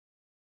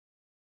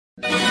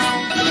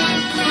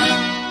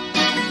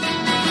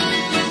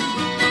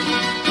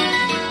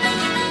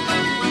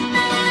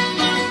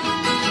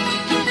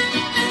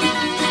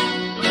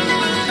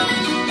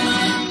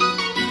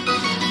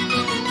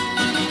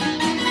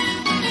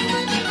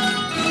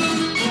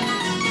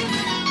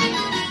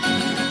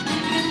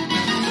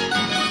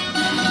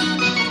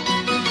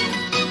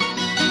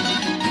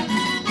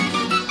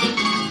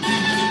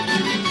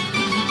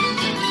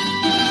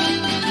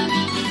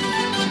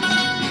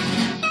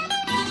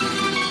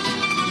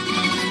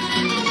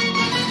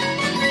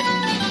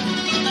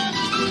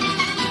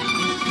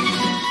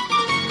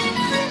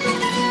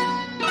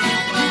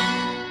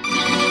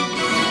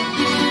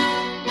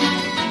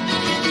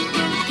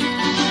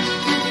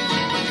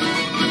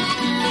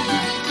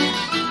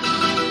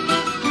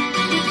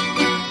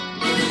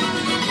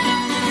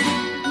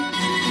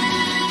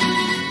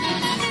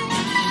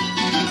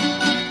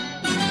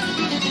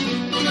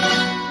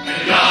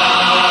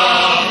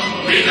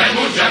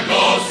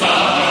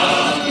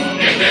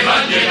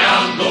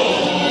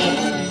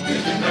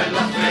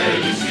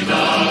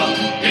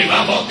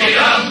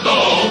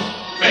mirando,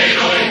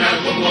 pero en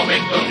algún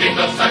momento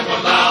Cristo se ha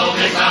acordado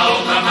de esa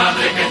otra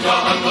madre que tú has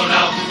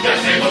abandonado, que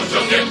hace mucho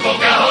tiempo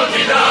que has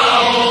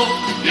olvidado,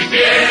 y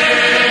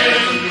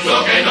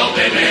pienso que no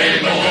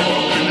tenemos,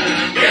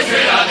 que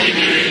será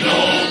divino.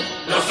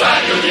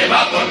 Rosario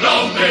lleva por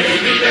nombre y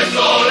vive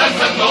sola en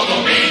Santo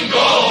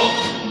Domingo,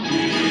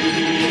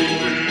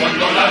 y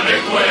cuando la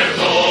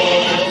recuerdo,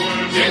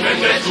 siempre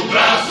entre sus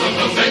brazos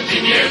con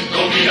sentimiento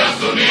mira a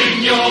su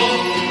niño.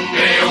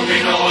 Creo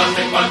que no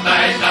hace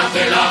falta estar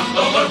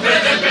celando golpe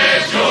de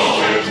pecho,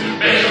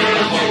 pero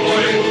tampoco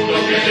es justo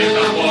que de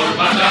esta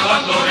forma la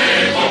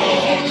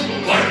abandonemos,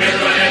 porque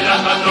no es la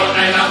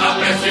patrona y la más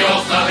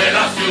preciosa de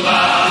la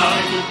ciudad.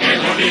 Qué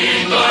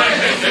bonito es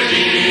ese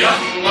día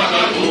cuando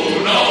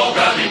algunos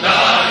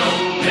gaditanos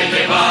le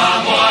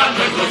llevamos a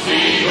nuestros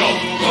hijos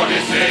con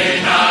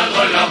ese naldo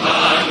en la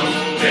mano,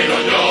 pero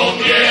yo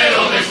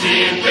quiero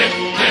decirte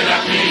que de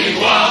aquí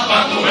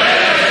guapa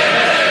mujer,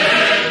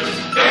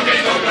 que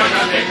no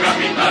ganas de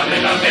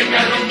capitales la tenga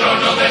en un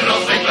trono de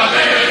rosa y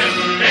clavel,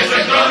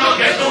 ese trono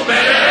que tú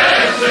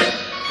mereces,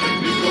 en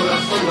mi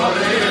corazón lo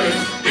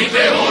haré y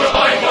te juro